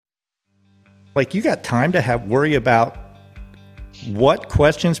Like, you got time to worry about what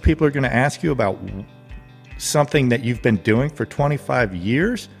questions people are going to ask you about something that you've been doing for 25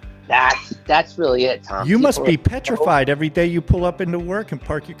 years? That's really it, Tom. You must be petrified every day you pull up into work and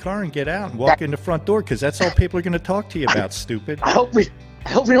park your car and get out and walk in the front door, because that's all people are going to talk to you about, stupid. I hope we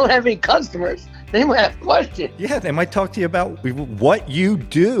don't have any customers. They might have questions. Yeah, they might talk to you about what you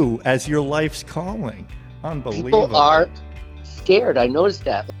do as your life's calling. Unbelievable. People are scared. I noticed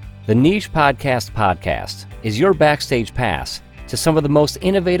that. The Niche Podcast is your backstage pass to some of the most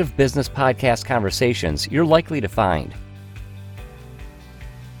innovative business podcast conversations you're likely to find.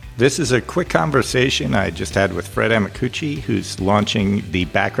 This is a quick conversation I just had with Fred Amicucci, who's launching the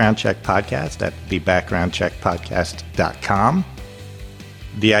Background Check Podcast at thebackgroundcheckpodcast.com.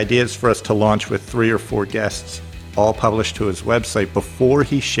 The idea is for us to launch with 3 or 4 guests, all published to his website before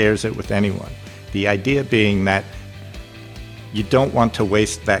he shares it with anyone. The idea being that you don't want to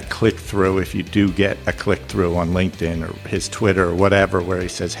waste that click-through if you do get a click-through on LinkedIn or his Twitter or whatever, where he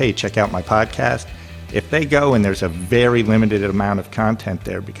says, hey, check out my podcast. If they go and there's a very limited amount of content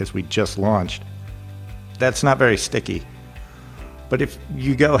there because we just launched, that's not very sticky. But if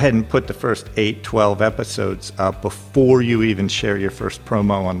you go ahead and put the first 8, 12 episodes up before you even share your first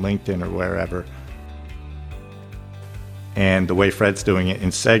promo on LinkedIn or wherever, and the way Fred's doing it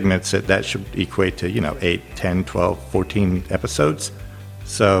in segments, that should equate to, 8, 10, 12, 14 episodes.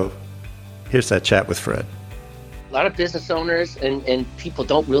 So here's that chat with Fred. A lot of business owners and people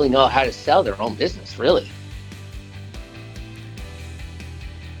don't really know how to sell their own business, really.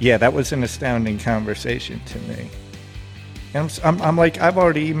 Yeah, that was an astounding conversation to me. And I'm like, I've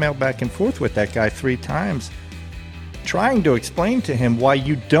already emailed back and forth with that guy 3 times, trying to explain to him why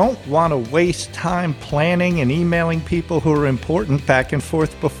you don't want to waste time planning and emailing people who are important back and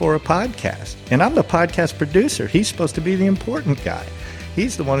forth before a podcast. And I'm the podcast producer. He's supposed to be the important guy.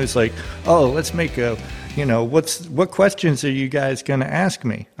 He's the one who's like, oh, let's make a, what questions are you guys going to ask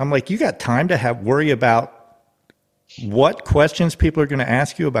me? I'm like, you got time to worry about what questions people are going to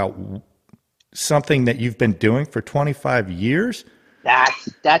ask you about something that you've been doing for 25 years?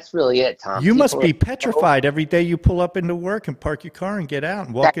 That's really it, Tom. You must be petrified every day you pull up into work and park your car and get out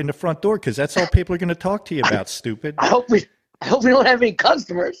and walk in the front door, because that's all people are going to talk to you about, stupid. I hope we don't have any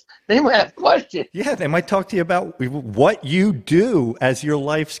customers. They might have questions. Yeah, they might talk to you about what you do as your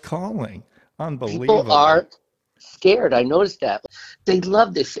life's calling. Unbelievable. People are scared. I noticed that. They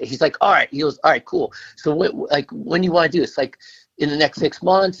love this shit. He's like, all right. He goes, all right, cool. So when you want to do this, like in the next 6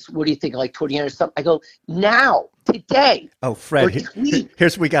 months, what do you think? Like 20 years or something? I go, now, today. Oh, Fred,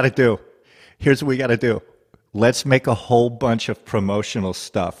 here's what we got to do. Here's what we got to do. Let's make a whole bunch of promotional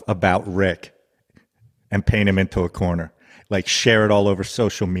stuff about Rick and paint him into a corner. Like, share it all over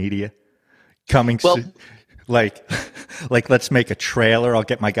social media. Like, let's make a trailer. I'll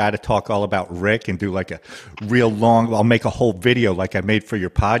get my guy to talk all about Rick and do like a real long, I'll make a whole video like I made for your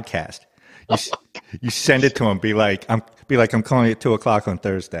podcast. You send it to him, be like, I'm calling you at 2:00 on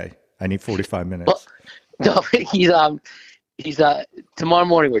Thursday. I need 45 minutes. Well, no, he's tomorrow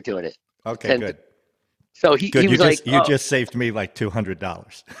morning we're doing it. Okay, good. So he was you just saved me like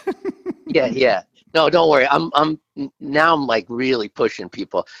 $200. Yeah. No, don't worry. I'm like really pushing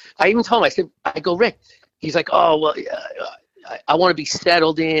people. I even told him, I go, Rick. He's like, oh, well, I want to be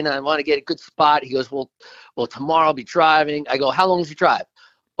settled in. I want to get a good spot. He goes, well, tomorrow I'll be driving. I go, how long does you drive?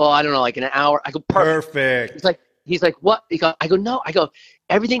 Oh, I don't know, like an hour. I go, perfect. He's like, what? I go, no. I go,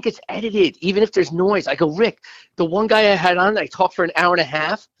 everything gets edited, even if there's noise. I go, Rick, the one guy I had on, I talked for an hour and a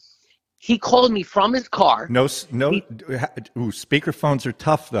half. He called me from his car. No. Speakerphones are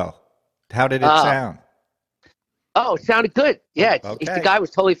tough, though. How did it sound? Oh, it sounded good. Yeah, the guy was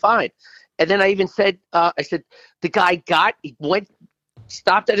totally fine. And then I even said, the guy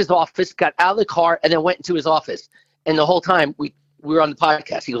stopped at his office, got out of the car, and then went into his office. And the whole time we were on the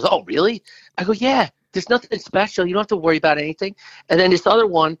podcast. He goes, oh, really? I go, yeah, there's nothing special. You don't have to worry about anything. And then this other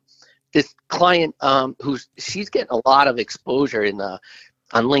one, this client, she's getting a lot of exposure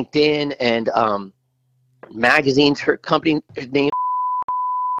on LinkedIn and magazines. Her company name.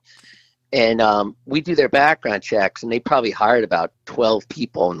 And we do their background checks, and they probably hired about 12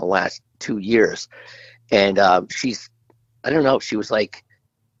 people in the last 2 years. And she was like,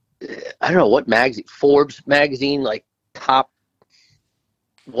 I don't know what magazine, Forbes magazine, like top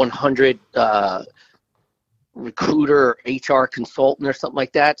 100 recruiter, HR consultant or something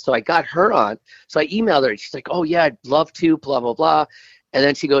like that. So I got her on. So I emailed her, and she's like, oh, yeah, I'd love to, blah, blah, blah. And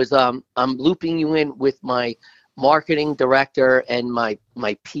then she goes, I'm looping you in with my marketing director and my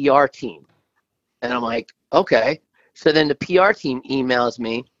PR team. And I'm like, okay. So then the PR team emails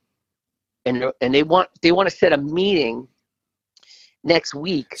me, and they want to set a meeting next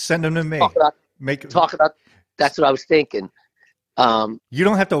week. Send them to me. Talk about. That's what I was thinking. You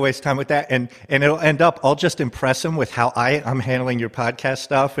don't have to waste time with that, and it'll end up. I'll just impress them with how I'm handling your podcast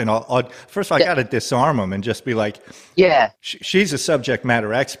stuff, and I'll first I got to disarm them and just be like, yeah, she's a subject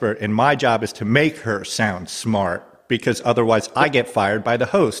matter expert, and my job is to make her sound smart. Because otherwise I get fired by the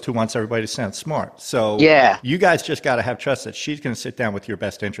host who wants everybody to sound smart. So you guys just got to have trust that she's going to sit down with your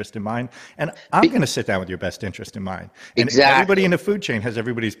best interest in mind. And I'm going to sit down with your best interest in mind. And everybody in the food chain has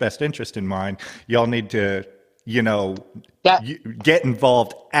everybody's best interest in mind. Y'all need to, get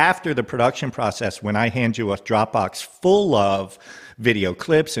involved after the production process when I hand you a Dropbox full of video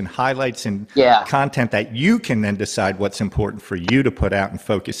clips and highlights and content that you can then decide what's important for you to put out and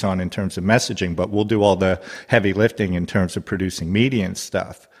focus on in terms of messaging. But we'll do all the heavy lifting in terms of producing media and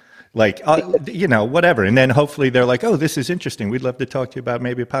stuff. Like, whatever. And then hopefully they're like, oh, this is interesting. We'd love to talk to you about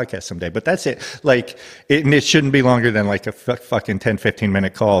maybe a podcast someday. But that's it. Like, it shouldn't be longer than like a fucking 10,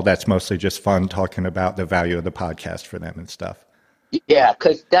 15-minute call. That's mostly just fun talking about the value of the podcast for them and stuff. Yeah,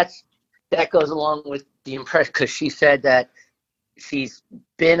 because that goes along with the impression, because she said that she's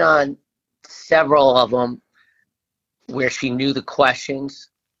been on several of them where she knew the questions,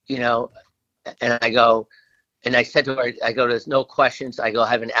 and I said to her, there's no questions. I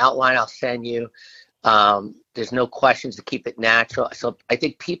have an outline I'll send you. There's no questions to keep it natural. So I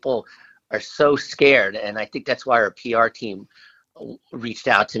think people are so scared. And I think that's why our PR team reached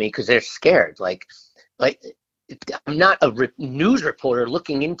out to me, because they're scared. Like I'm not a news reporter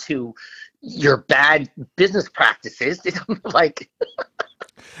looking into your bad business practices. Like,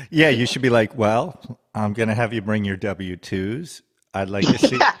 yeah, you should be like, well, I'm going to have you bring your W-2s. I'd like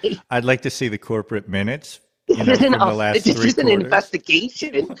to see the corporate minutes. From the last 3 quarters. This isn't an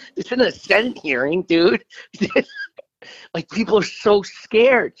investigation. This isn't a Senate hearing, dude. Like, people are so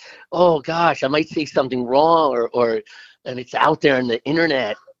scared. Oh gosh, I might say something wrong, and it's out there on the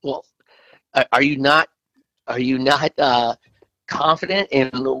internet. Well, are you not confident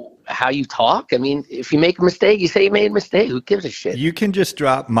in how you talk? I mean, if you make a mistake, you say you made a mistake. Who gives a shit? You can just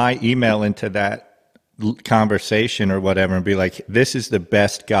drop my email into that conversation or whatever and be like, this is the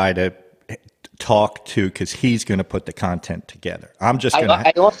best guy to talk to because he's going to put the content together. I'm just going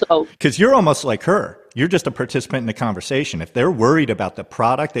to, because you're almost like her. You're just a participant in the conversation. If they're worried about the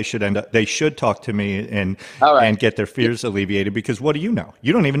product, they should talk to me and get their fears alleviated, because what do you know?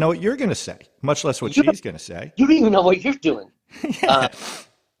 You don't even know what you're going to say, much less what she's going to say. You don't even know what you're doing. Yeah,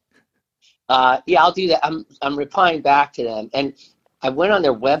 I'll do that. I'm replying back to them. And I went on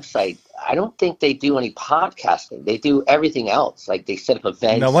their website. I don't think they do any podcasting. They do everything else. Like, they set up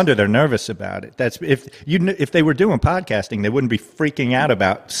events. No wonder they're nervous about it. That's if they were doing podcasting, they wouldn't be freaking out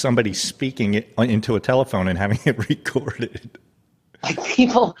about somebody speaking it into a telephone and having it recorded. Like,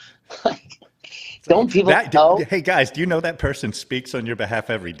 people, don't people know? Hey guys, do you know that person speaks on your behalf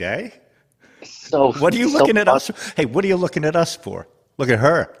every day? So what are you looking at us? Hey, what are you looking at us for? Look at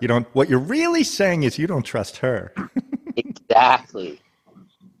her. What you're really saying is you don't trust her. Exactly.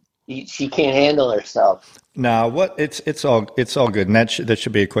 She can't handle herself. No, it's all good, and that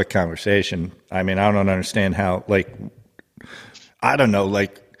should be a quick conversation. I mean, I don't understand how, I don't know,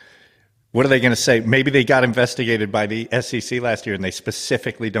 what are they going to say? Maybe they got investigated by the SEC last year, and they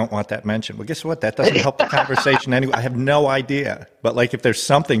specifically don't want that mentioned. Well, guess what? That doesn't help the conversation anyway. I have no idea, but if there's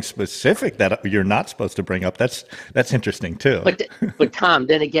something specific that you're not supposed to bring up, that's interesting too. But Tom,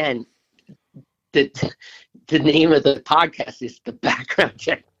 then again, the name of the podcast is the Background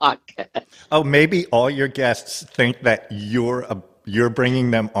Check Podcast. Oh, maybe all your guests think that you're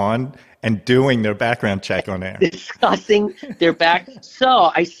bringing them on and doing their background check on air. Discussing their back.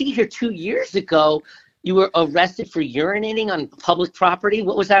 So I see here 2 years ago, you were arrested for urinating on public property.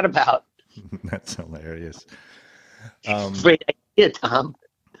 What was that about? That's hilarious. Great idea, Tom.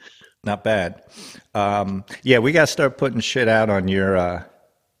 Not bad. Yeah, we got to start putting shit out on your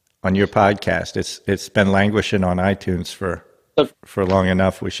podcast. It's been languishing on iTunes for long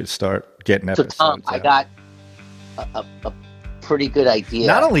enough. We should start getting episodes. So Tom, I got a pretty good idea.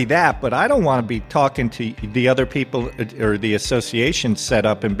 Not only that, but I don't want to be talking to the other people or the association set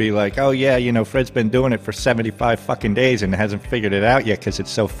up and be like, oh yeah, Fred's been doing it for 75 fucking days and hasn't figured it out yet because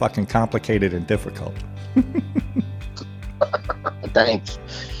it's so fucking complicated and difficult. Thanks.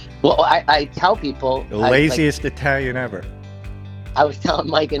 Well, I tell people, the laziest Italian ever. I was telling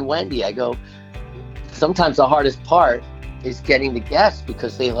Mike and Wendy, I go, sometimes the hardest part is getting the guests,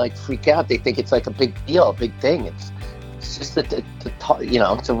 because they freak out. They think it's a big deal, a big thing. It's just that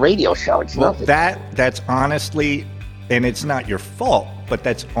it's a radio show. It's nothing. That's honestly, and it's not your fault, but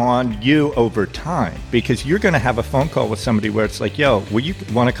that's on you over time, because you're going to have a phone call with somebody where it's like, yo, will you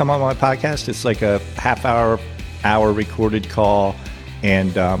want to come on my podcast? It's like a half hour hour recorded call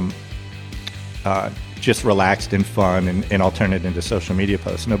and just relaxed and fun, and I'll turn it into social media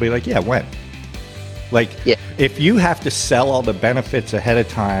posts. And they'll be like, yeah, when? Like, yeah. If you have to sell all the benefits ahead of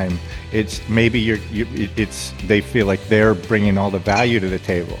time, it's maybe they feel like they're bringing all the value to the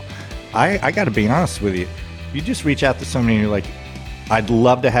table. I got to be honest with you. You just reach out to somebody and you're like, I'd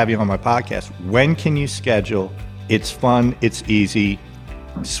love to have you on my podcast. When can you schedule? It's fun. It's easy.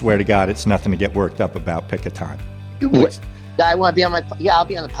 I swear to God, it's nothing to get worked up about. Pick a time. I want to be on I'll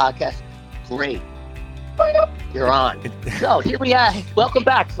be on the podcast. Great. You're on. So here we are. Welcome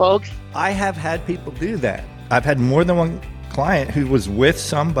back, folks. I have had people do that. I've had more than one client who was with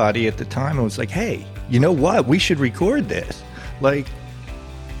somebody at the time and was like, hey, you know what? We should record this. Like,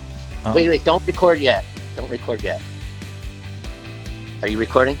 wait, don't record yet. Don't record yet. Are you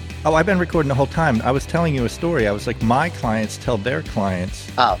recording? Oh, I've been recording the whole time. I was telling you a story. I was like, my clients tell their clients.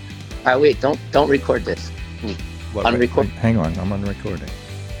 Oh, all right, wait, don't record this. Unrecord. Hang on, I'm unrecording.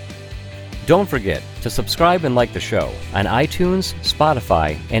 Don't forget to subscribe and like the show on iTunes,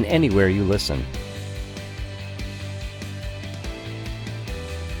 Spotify, and anywhere you listen.